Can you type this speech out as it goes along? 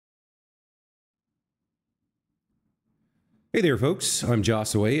Hey there, folks. I'm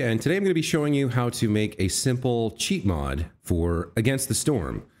Josaway, and today I'm going to be showing you how to make a simple cheat mod for Against the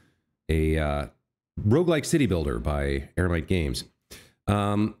Storm, a roguelike city builder by Eremite Games.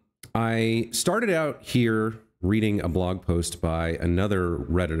 I started out here reading a blog post by another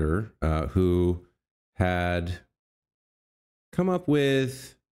Redditor who had come up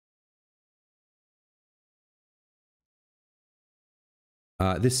with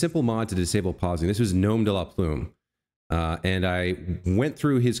this simple mod to disable pausing. This was Gnome de la Plume. And I went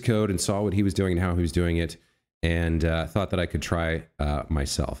through his code and saw what he was doing and how he was doing it, and thought that I could try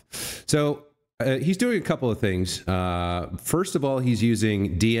myself. So he's doing a couple of things. First of all, he's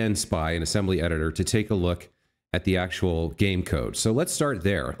using DNSpy, an assembly editor, to take a look at the actual game code. So let's start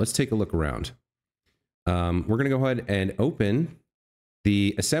there. Let's take a look around. We're going to go ahead and open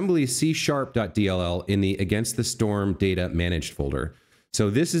the assembly C#.dll in the Against the Storm data managed folder. So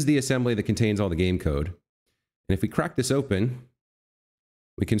this is the assembly that contains all the game code. And if we crack this open,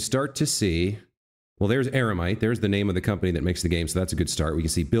 we can start to see, well, there's Eremite. There's the name of the company that makes the game, so that's a good start. We can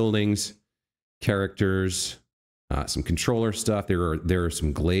see buildings, characters, some controller stuff. There are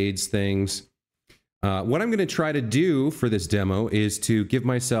some Glades things. What I'm going to try to do for this demo is to give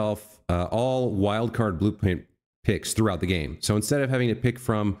myself all wildcard blueprint picks throughout the game. So instead of having to pick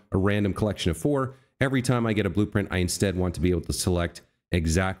from a random collection of 4, every time I get a blueprint, I instead want to be able to select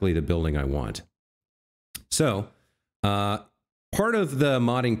exactly the building I want. So part of the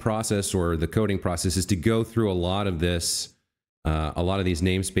modding process or the coding process is to go through a lot of this, a lot of these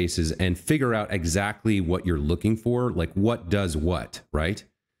namespaces and figure out exactly what you're looking for, like what does what, right?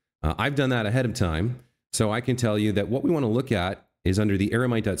 I've done that ahead of time, so I can tell you that what we want to look at is under the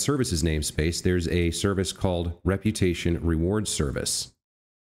Eremite.services namespace, there's a service called Reputation Reward Service.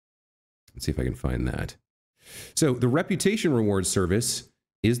 Let's see if I can find that. So the Reputation Reward Service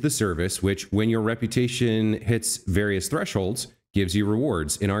is the service which, when your reputation hits various thresholds, gives you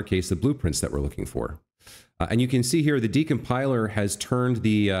rewards, in our case, the blueprints that we're looking for. And you can see here the decompiler has turned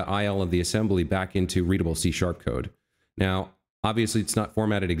the IL of the assembly back into readable C# code. Now, obviously, it's not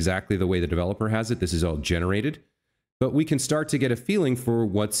formatted exactly the way the developer has it. This is all generated. But we can start to get a feeling for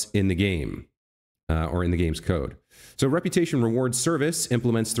what's in the game, or in the game's code. So Reputation Reward Service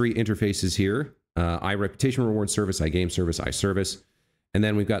implements 3 interfaces here. iReputation Reward Service, iGame Service, iService. And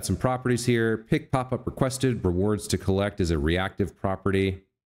then we've got some properties here. Pick pop-up requested, rewards to collect is a reactive property.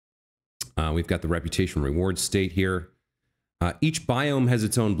 We've got the reputation reward state here. Each biome has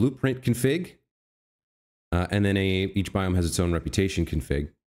its own blueprint config. And then each biome has its own reputation config.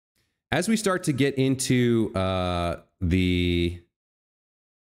 As we start to get into the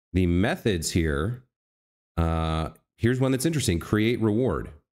methods here, here's one that's interesting, create reward.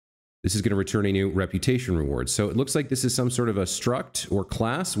 This is going to return a new reputation reward. So it looks like this is some sort of a struct or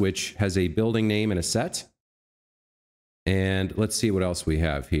class which has a building name and a set. And let's see what else we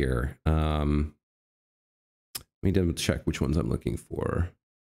have here. Let me double check which ones I'm looking for.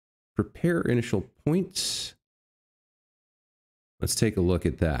 Prepare initial points. Let's take a look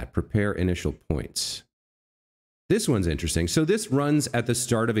at that. Prepare initial points. This one's interesting. So this runs at the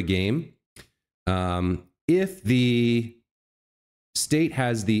start of a game. If the state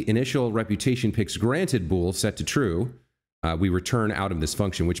has the initial reputation picks granted bool set to true, we return out of this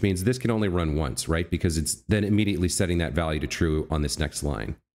function, which means this can only run once, right? Because it's then immediately setting that value to true on this next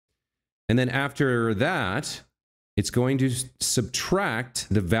line. And then after that, it's going to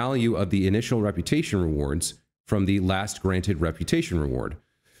subtract the value of the initial reputation rewards from the last granted reputation reward.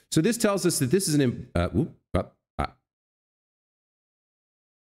 So this tells us that this is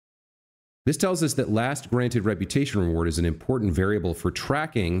This tells us that last granted reputation reward is an important variable for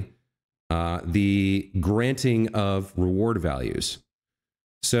tracking the granting of reward values.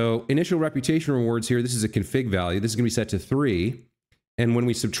 So initial reputation rewards here, this is a config value. This is going to be set to 3. And when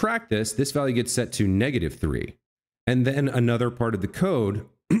we subtract this, this value gets set to -3. And then another part of the code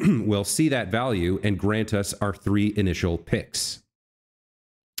will see that value and grant us our 3 initial picks.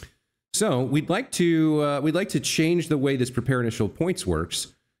 So we'd like to change the way this prepare initial points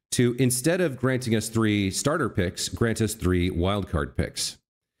works to, instead of granting us 3 starter picks, grant us 3 wildcard picks.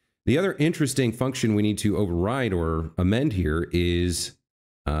 The other interesting function we need to override or amend here is,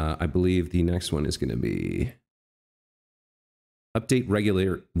 I believe the next one is going to be update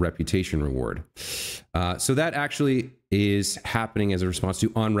regular reputation reward. So that actually is happening as a response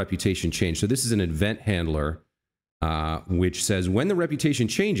to on reputation change. So this is an event handler, which says when the reputation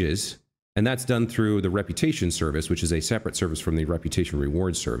changes, and that's done through the reputation service, which is a separate service from the reputation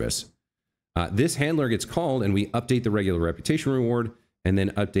reward service. This handler gets called and we update the regular reputation reward and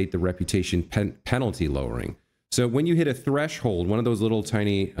then update the reputation penalty lowering. So when you hit a threshold, one of those little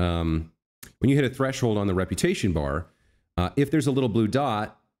tiny, when you hit a threshold on the reputation bar, If there's a little blue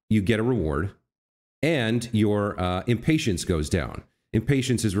dot, you get a reward, and your impatience goes down.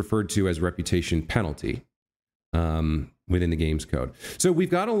 Impatience is referred to as reputation penalty within the game's code. So we've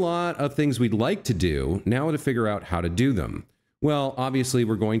got a lot of things we'd like to do now to figure out how to do them. Well, obviously,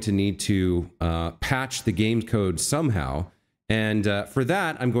 we're going to need to patch the game code somehow. And for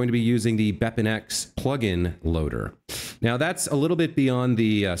that, I'm going to be using the BepInEx plugin loader. Now, that's a little bit beyond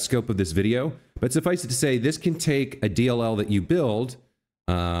the scope of this video, but suffice it to say, this can take a DLL that you build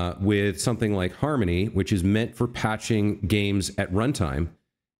with something like Harmony, which is meant for patching games at runtime,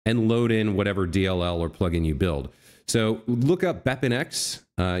 and load in whatever DLL or plugin you build. So look up BepInEx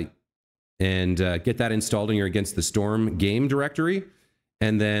and get that installed in your Against the Storm game directory.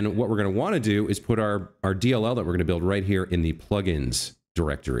 And then what we're going to want to do is put our DLL that we're going to build right here in the plugins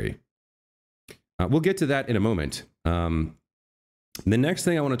directory. We'll get to that in a moment. The next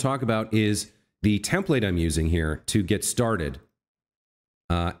thing I want to talk about is the template I'm using here to get started.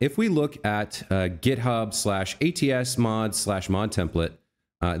 If we look at GitHub/ATS/mod template,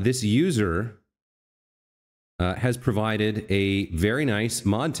 this user has provided a very nice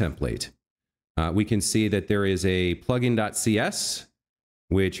mod template. We can see that there is a plugin.cs,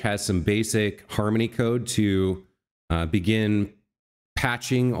 which has some basic Harmony code to begin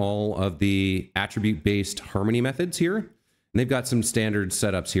patching all of the attribute-based Harmony methods here. And they've got some standard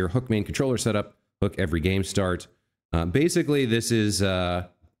setups here: hook main controller setup, hook every game start. Basically, this is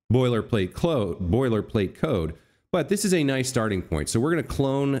boilerplate code, but this is a nice starting point. So we're going to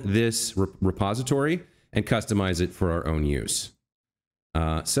clone this repository and customize it for our own use.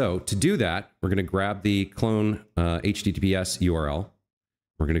 So to do that, we're going to grab the clone HTTPS URL.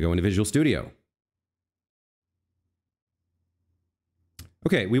 We're going to go into Visual Studio.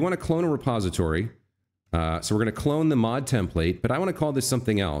 Okay, we want to clone a repository. So we're going to clone the mod template, but I want to call this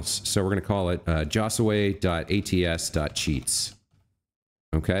something else. So we're going to call it josue.ats.cheats.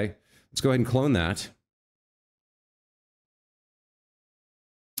 Okay, let's go ahead and clone that.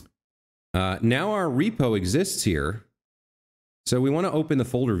 Now our repo exists here. So we want to open the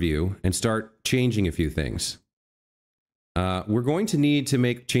folder view and start changing a few things. We're going to need to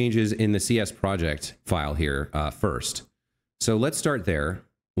make changes in the CS project file here first. So let's start there.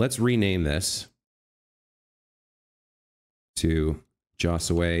 Let's rename this to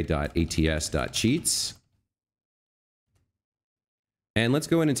josue.ats.cheats. And let's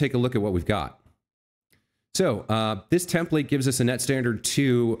go in and take a look at what we've got. So this template gives us a NetStandard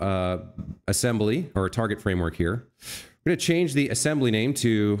 2 assembly or target framework here. We're going to change the assembly name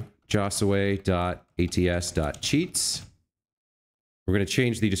to josue.ats.cheats. We're going to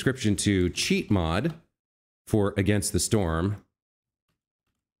change the description to cheat mod for Against the Storm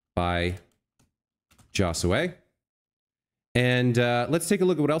by Josue. And let's take a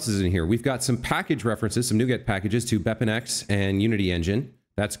look at what else is in here. We've got some package references, some NuGet packages to BepInEx and Unity Engine.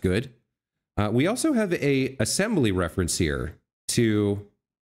 That's good. We also have a assembly reference here to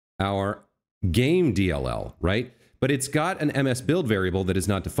our game DLL, right? But it's got an MS build variable that is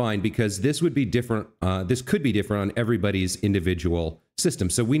not defined because this would be different. This could be different on everybody's individual system.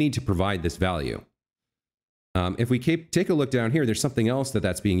 So we need to provide this value. If we take a look down here, there's something else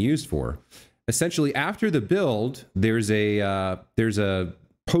that's being used for. Essentially, after the build, there's a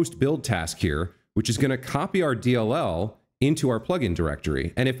post-build task here, which is going to copy our DLL into our plugin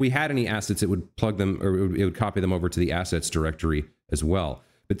directory. And if we had any assets, it would plug them, or it would copy them over to the assets directory as well.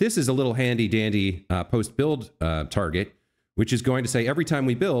 But this is a little handy dandy post-build target, which is going to say every time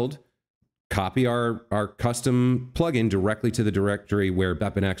we build, copy our custom plugin directly to the directory where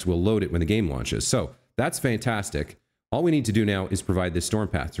BepInEx will load it when the game launches. So that's fantastic. All we need to do now is provide this storm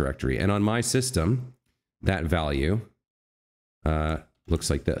path directory. And on my system, that value looks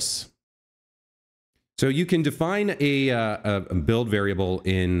like this. So you can define a build variable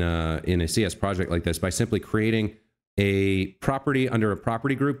in a CS project like this by simply creating a property under a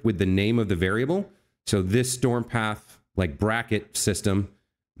property group with the name of the variable. So this storm path, like bracket system,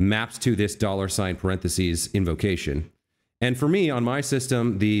 maps to this $ parentheses invocation. And for me, on my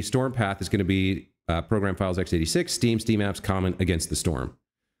system, the storm path is going to be program files x86, Steam apps, common Against the Storm.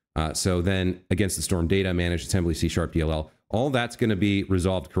 So then Against the Storm data, managed assembly, C# DLL, all that's going to be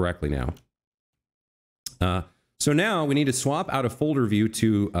resolved correctly now. So now we need to swap out of folder view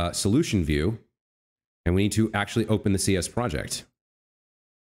to solution view, and we need to actually open the CS project.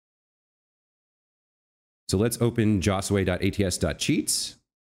 So let's open josue.ats.cheats.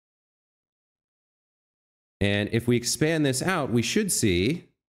 And if we expand this out, we should see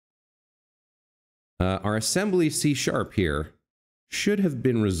our assembly C# here should have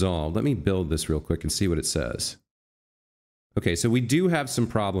been resolved. Let me build this real quick and see what it says. Okay, so we do have some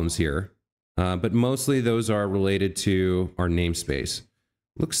problems here. but mostly those are related to our namespace.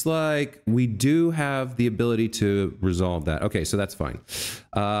 Looks like we do have the ability to resolve that. Okay, so that's fine.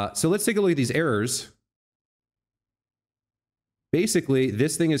 So let's take a look at these errors. Basically,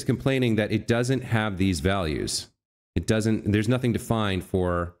 this thing is complaining that it doesn't have these values. It doesn't, there's nothing defined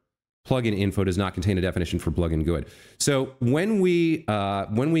for plugin info does not contain a definition for plugin good. So when we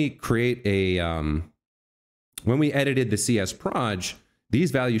create a, when we edited the CS proj,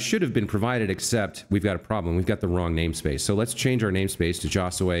 these values should have been provided, except we've got a problem. We've got the wrong namespace. So let's change our namespace to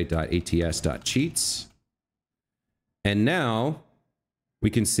josue.ats.cheats. And now we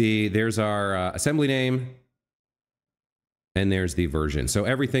can see there's our assembly name, and there's the version. So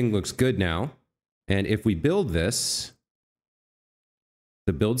everything looks good now. And if we build this,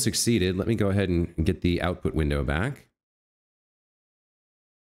 the build succeeded. Let me go ahead and get the output window back.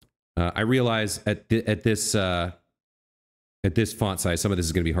 I realize at this font size, some of this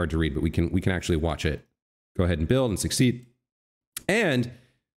is going to be hard to read, but we can actually watch it. Go ahead and build and succeed. And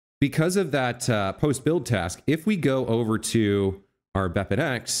because of that post build task, if we go over to our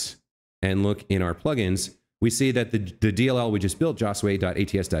BepInEx and look in our plugins, we see that the DLL we just built,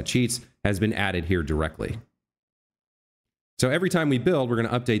 josue.ats.cheats, has been added here directly. So every time we build, we're going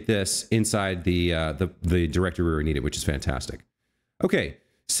to update this inside the directory where we need it, which is fantastic. Okay,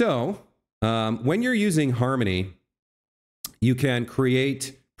 so when you're using Harmony, you can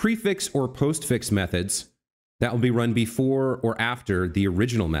create prefix or postfix methods that will be run before or after the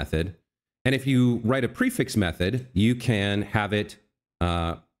original method. And if you write a prefix method, you can have it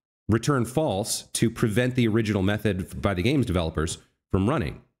return false to prevent the original method by the game's developers from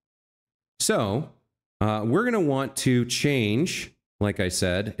running. So we're going to want to change, like I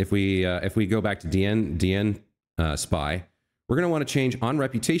said, if we go back to DN spy, we're going to want to change on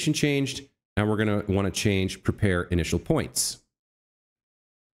reputation changed, and we're going to want to change prepare initial points.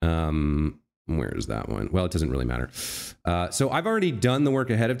 Where is that one? Well, it doesn't really matter. So I've already done the work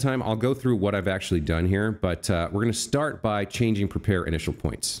ahead of time. I'll go through what I've actually done here, but we're going to start by changing prepare initial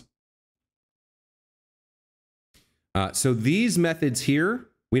points. So these methods here,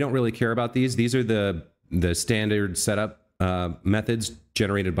 we don't really care about these. These are the standard setup methods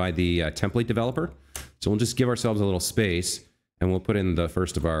generated by the template developer. So we'll just give ourselves a little space, and we'll put in the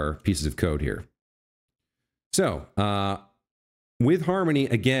first of our pieces of code here. So with Harmony,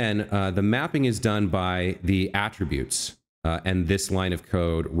 again, the mapping is done by the attributes and this line of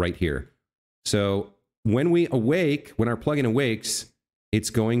code right here. So when we awake, when our plugin awakes, it's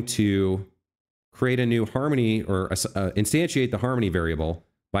going to create a new Harmony or instantiate the Harmony variable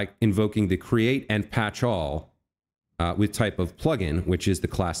by invoking the create and patch all with type of plugin, which is the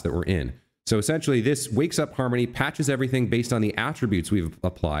class that we're in. So essentially this wakes up Harmony, patches everything based on the attributes we've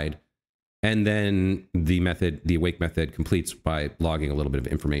applied, and then the awake method completes by logging a little bit of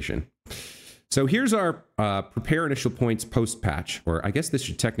information. So here's our prepare initial points post patch, or I guess this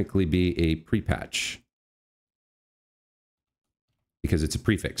should technically be a pre-patch because it's a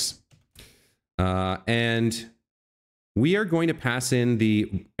prefix. And we are going to pass in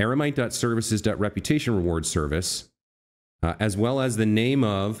the Eremite.services.reputation reward service, as well as the name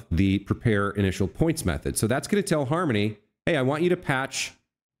of the prepare initial points method. So that's going to tell Harmony, hey, I want you to patch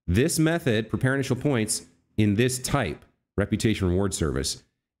this method, prepare initial points, in this type, reputation reward service.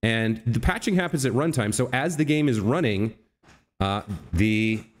 And the patching happens at runtime. So as the game is running,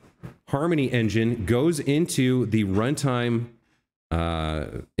 the Harmony engine goes into the runtime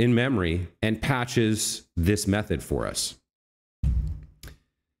in memory and patches this method for us.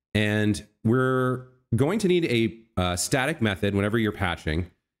 And we're going to need a static method whenever you're patching.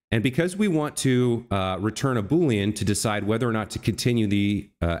 And because we want to return a Boolean to decide whether or not to continue the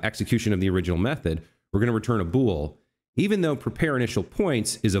execution of the original method, we're going to return a bool, even though prepare initial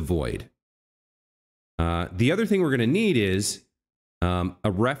points is a void. The other thing we're going to need is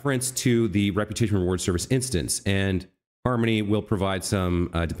a reference to the reputation reward service instance. And Harmony will provide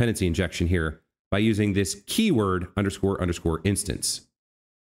some dependency injection here by using this keyword __ instance.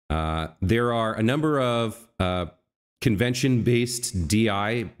 There are a number of convention-based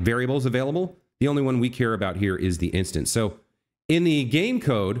DI variables available. The only one we care about here is the instance. So in the game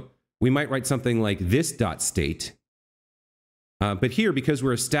code, we might write something like this.state. But here, because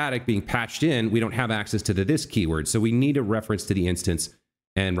we're a static being patched in, we don't have access to the this keyword. So we need a reference to the instance,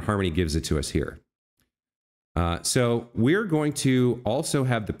 and Harmony gives it to us here. So we're going to also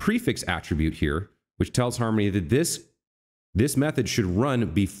have the prefix attribute here, which tells Harmony that this method should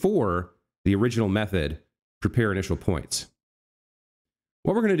run before the original method prepare initial points.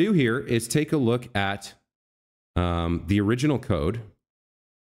 What we're going to do here is take a look at the original code.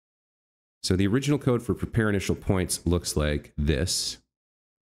 So the original code for prepare initial points looks like this.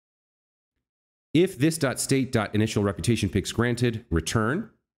 if this.state.initial reputation picks granted, return.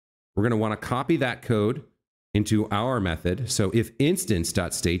 We're going to want to copy that code into our method. So if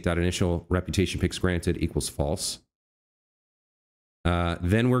instance.state.initial reputation picks granted equals false,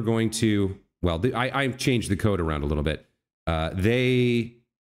 then we're going to, well, I changed the code around a little bit. They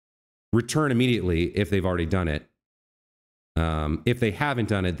return immediately if they've already done it. If they haven't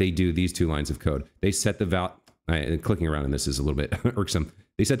done it, they do these two lines of code. They set the value, clicking around in this is a little bit irksome.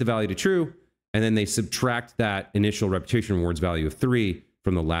 They set the value to true, and then they subtract that initial reputation reward's value of 3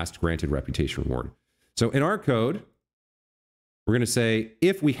 from the last granted reputation reward. So in our code, we're going to say,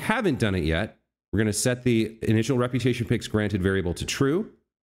 if we haven't done it yet, we're going to set the initial reputation picks granted variable to true.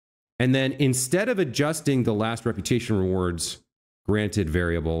 And then instead of adjusting the last reputation rewards granted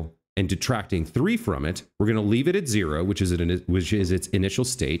variable and detracting 3 from it, we're going to leave it at 0, which is its initial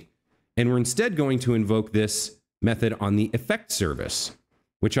state. And we're instead going to invoke this method on the effect service,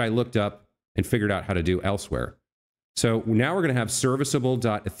 which I looked up and figured out how to do elsewhere. So now we're going to have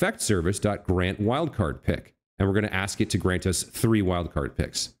serviceable.effectService.grant wildcard pick, and we're going to ask it to grant us 3 wildcard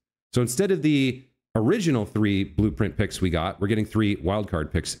picks. So instead of the original 3 blueprint picks we got, we're getting 3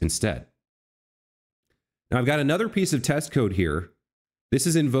 wildcard picks instead. Now I've got another piece of test code here. This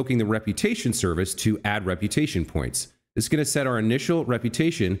is invoking the reputation service to add reputation points. It's going to set our initial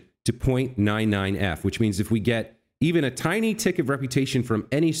reputation to 0.99f, which means if we get even a tiny tick of reputation from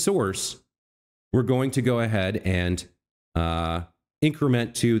any source, we're going to go ahead and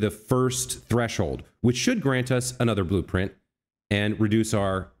increment to the first threshold, which should grant us another blueprint and reduce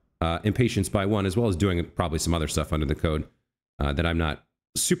our impatience by 1, as well as doing probably some other stuff under the code that I'm not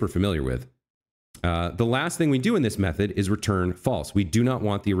super familiar with. The last thing we do in this method is return false. We do not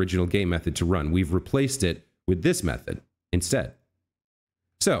want the original game method to run. We've replaced it with this method instead.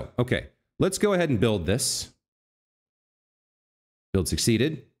 So, okay, let's go ahead and build this. Build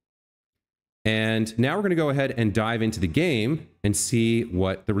succeeded. And now we're going to go ahead and dive into the game and see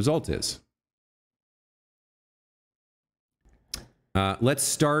what the result is. Let's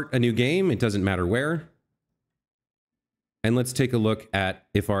start a new game. It doesn't matter where. And let's take a look at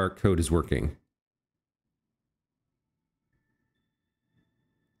if our code is working.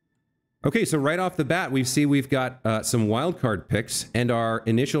 Okay, so right off the bat, we've got some wildcard picks, and our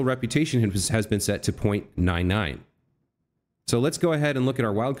initial reputation has been set to 0.99. So let's go ahead and look at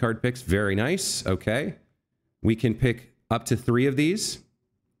our wildcard picks. Very nice. Okay. We can pick up to 3 of these.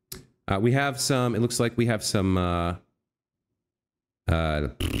 We have some, it looks like we have some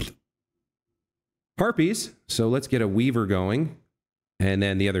harpies. So let's get a weaver going. And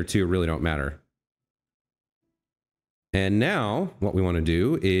then the other 2 really don't matter. And now what we want to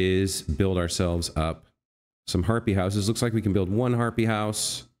do is build ourselves up some harpy houses. Looks like we can build 1 harpy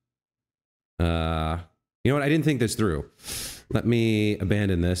house. You know what? I didn't think this through. Let me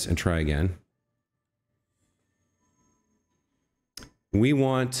abandon this and try again. We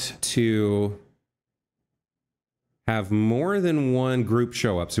want to have more than 1 group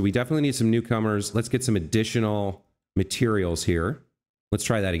show up. So we definitely need some newcomers. Let's get some additional materials here. Let's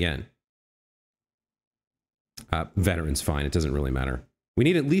try that again. Veterans, fine. It doesn't really matter. We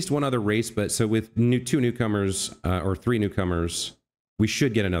need at least 1 other race, but so with 2 newcomers or 3 newcomers, we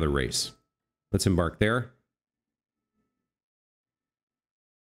should get another race. Let's embark there.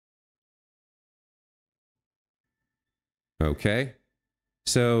 Okay,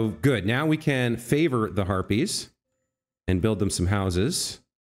 so good. Now we can favor the harpies and build them some houses.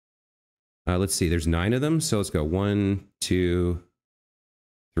 Let's see, there's 9 of them. So let's go 1, 2,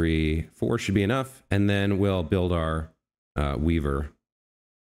 3, 4 should be enough. And then we'll build our weaver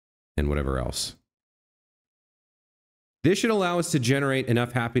and whatever else. This should allow us to generate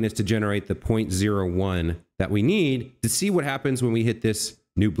enough happiness to generate the 0.01 that we need to see what happens when we hit this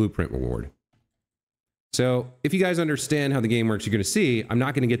new blueprint reward. So if you guys understand how the game works, you're going to see I'm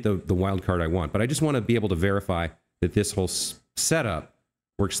not going to get the wild card I want, but I just want to be able to verify that this whole setup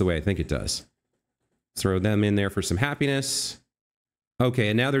works the way I think it does. Throw them in there for some happiness. Okay,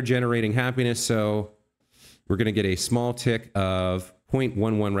 and now they're generating happiness, so we're going to get a small tick of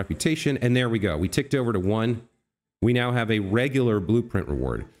 0.11 reputation, and there we go. We ticked over to 1. We now have a regular blueprint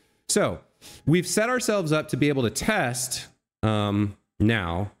reward. So we've set ourselves up to be able to test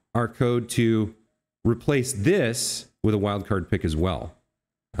now our code to replace this with a wildcard pick as well.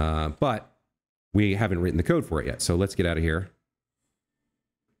 But we haven't written the code for it yet. So let's get out of here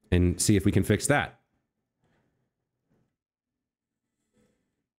and see if we can fix that.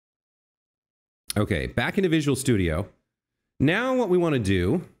 Okay, back into Visual Studio. Now what we want to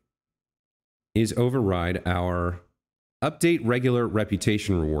do is override our update regular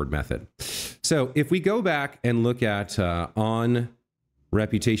reputation reward method. So if we go back and look at on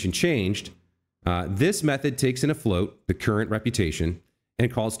reputation changed, This method takes in a float, the current reputation,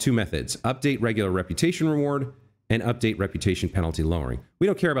 and calls two methods: update regular reputation reward and update reputation penalty lowering. We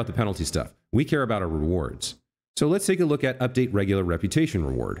don't care about the penalty stuff. We care about our rewards. So let's take a look at update regular reputation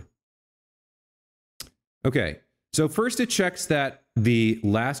reward. Okay, so first it checks that the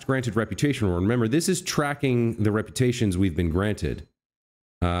last granted reputation reward, remember this is tracking the reputations we've been granted,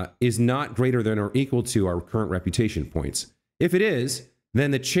 is not greater than or equal to our current reputation points. If it is,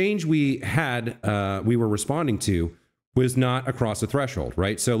 then the change we had, we were responding to was not across a threshold,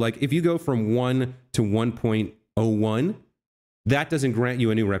 right? So like if you go from 1 to 1.01, that doesn't grant you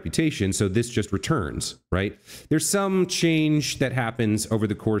a new reputation, so this just returns, right? There's some change that happens over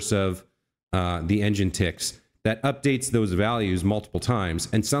the course of the engine ticks that updates those values multiple times,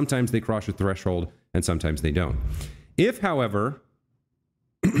 and sometimes they cross a threshold and sometimes they don't. If, however,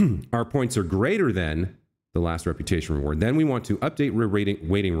 our points are greater than the last reputation reward, then we want to update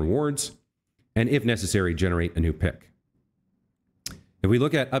weighting rewards, and if necessary, generate a new pick. If we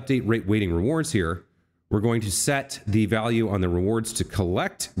look at update weighting rewards here, we're going to set the value on the rewards to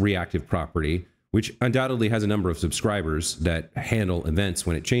collect reactive property, which undoubtedly has a number of subscribers that handle events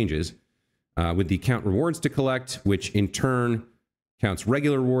when it changes, with the count rewards to collect, which in turn counts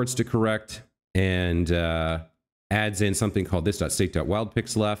regular rewards to correct and adds in something called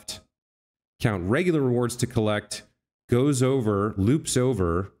this.stake.wildPixLeft. Count regular rewards to collect, goes over, loops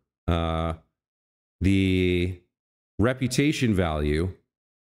over the reputation value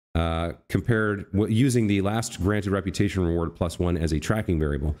compared using the last granted reputation reward +1 as a tracking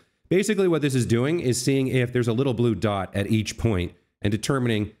variable. Basically what this is doing is seeing if there's a little blue dot at each point and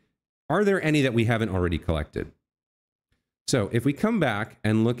determining, are there any that we haven't already collected? So if we come back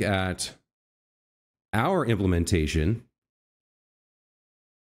and look at our implementation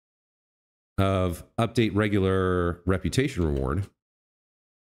of update regular reputation reward,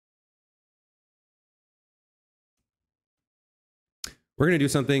 we're going to do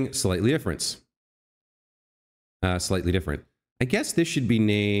something slightly different. I guess this should be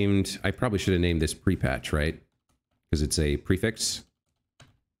named, I probably should have named this pre-patch, right? Because it's a prefix.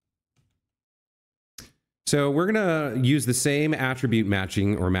 So we're going to use the same attribute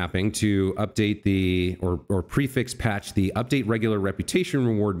matching or mapping to update the, or prefix patch the update regular reputation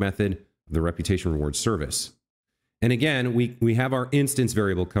reward method of the reputation reward service. And again, we have our instance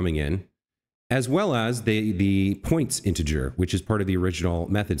variable coming in, as well as the points integer, which is part of the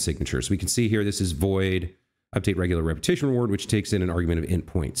original method signature. So we can see here, this is void update regular reputation reward, which takes in an argument of int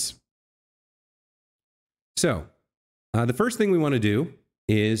points. So the first thing we want to do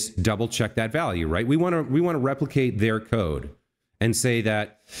is double check that value, right? We want to replicate their code and say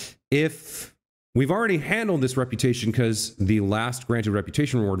that if we've already handled this reputation because the last granted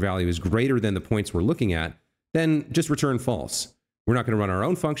reputation reward value is greater than the points we're looking at, then just return false. We're not going to run our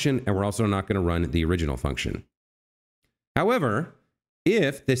own function, and we're also not going to run the original function. However,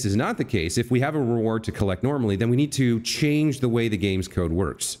 if this is not the case, if we have a reward to collect normally, then we need to change the way the game's code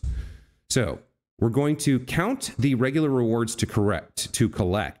works. So we're going to count the regular rewards to collect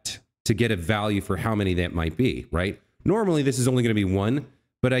to get a value for how many that might be, right? Normally, this is only going to be 1,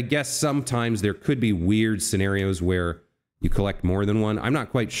 but I guess sometimes there could be weird scenarios where you collect more than 1. I'm not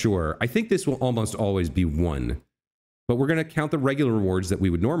quite sure. I think this will almost always be 1. But we're going to count the regular rewards that we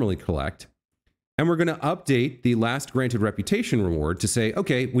would normally collect, and we're going to update the last granted reputation reward to say,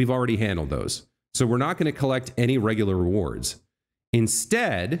 okay, we've already handled those. So we're not going to collect any regular rewards.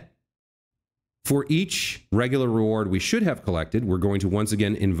 Instead, for each regular reward we should have collected, we're going to once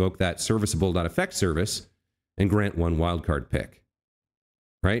again invoke that serviceable.effect service and grant 1 wildcard pick,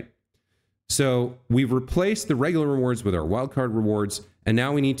 right? So we've replaced the regular rewards with our wildcard rewards, and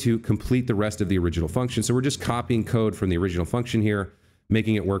now we need to complete the rest of the original function. So we're just copying code from the original function here,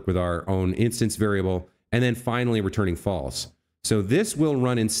 making it work with our own instance variable, and then finally returning false. So this will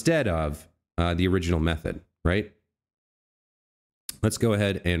run instead of the original method, right? Let's go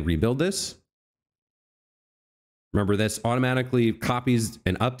ahead and rebuild this. Remember, this automatically copies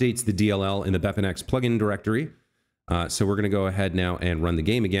and updates the DLL in the BepInEx plugin directory. So we're going to go ahead now and run the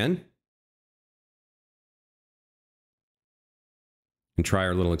game again. And try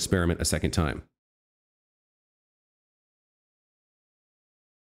our little experiment a second time.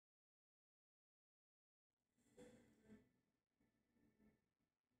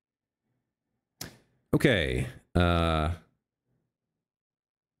 Okay.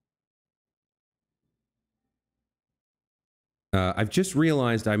 I've just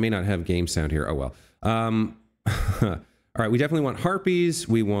realized I may not have game sound here. Oh, well. All right, we definitely want harpies.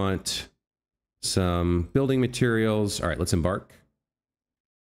 We want some building materials. All right, let's embark.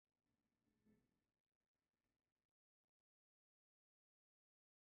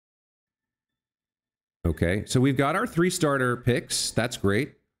 Okay, so we've got our 3 starter picks. That's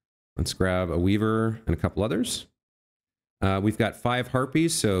great. Let's grab a Weaver and a couple others. We've got 5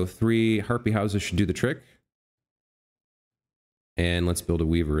 Harpies, so 3 Harpy houses should do the trick. And let's build a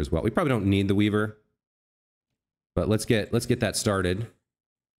Weaver as well. We probably don't need the Weaver, but let's get that started.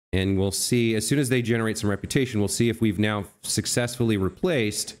 And we'll see, as soon as they generate some reputation, we'll see if we've now successfully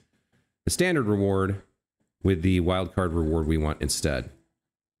replaced the standard reward with the wildcard reward we want instead.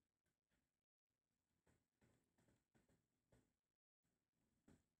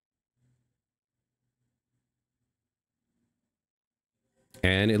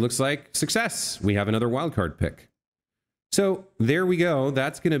 And it looks like success. We have another wildcard pick. So there we go.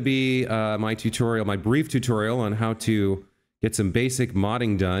 That's going to be my tutorial, my brief tutorial on how to get some basic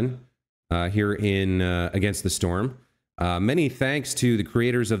modding done here in Against the Storm. Many thanks to the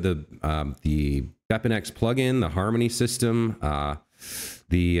creators of the BepInEx plugin, the Harmony system,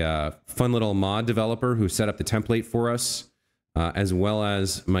 the fun little mod developer who set up the template for us, as well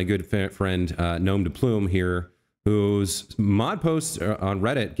as my good friend Gnome de Plume here, whose mod post on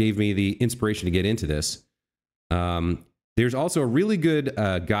Reddit gave me the inspiration to get into this. There's also a really good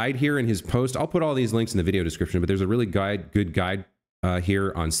guide here in his post. I'll put all these links in the video description, but there's a really good guide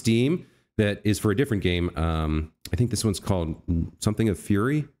here on Steam that is for a different game. I think this one's called something of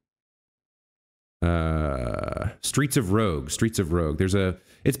Fury. Streets of Rogue.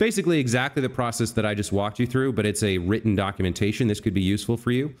 It's basically exactly the process that I just walked you through, but it's a written documentation. This could be useful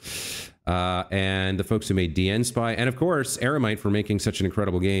for you. And the folks who made DN Spy, and of course, Eremite for making such an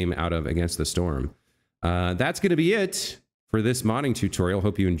incredible game out of Against the Storm. That's going to be it for this modding tutorial.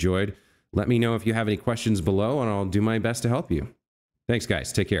 Hope you enjoyed. Let me know if you have any questions below, and I'll do my best to help you. Thanks,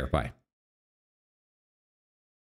 guys. Take care. Bye.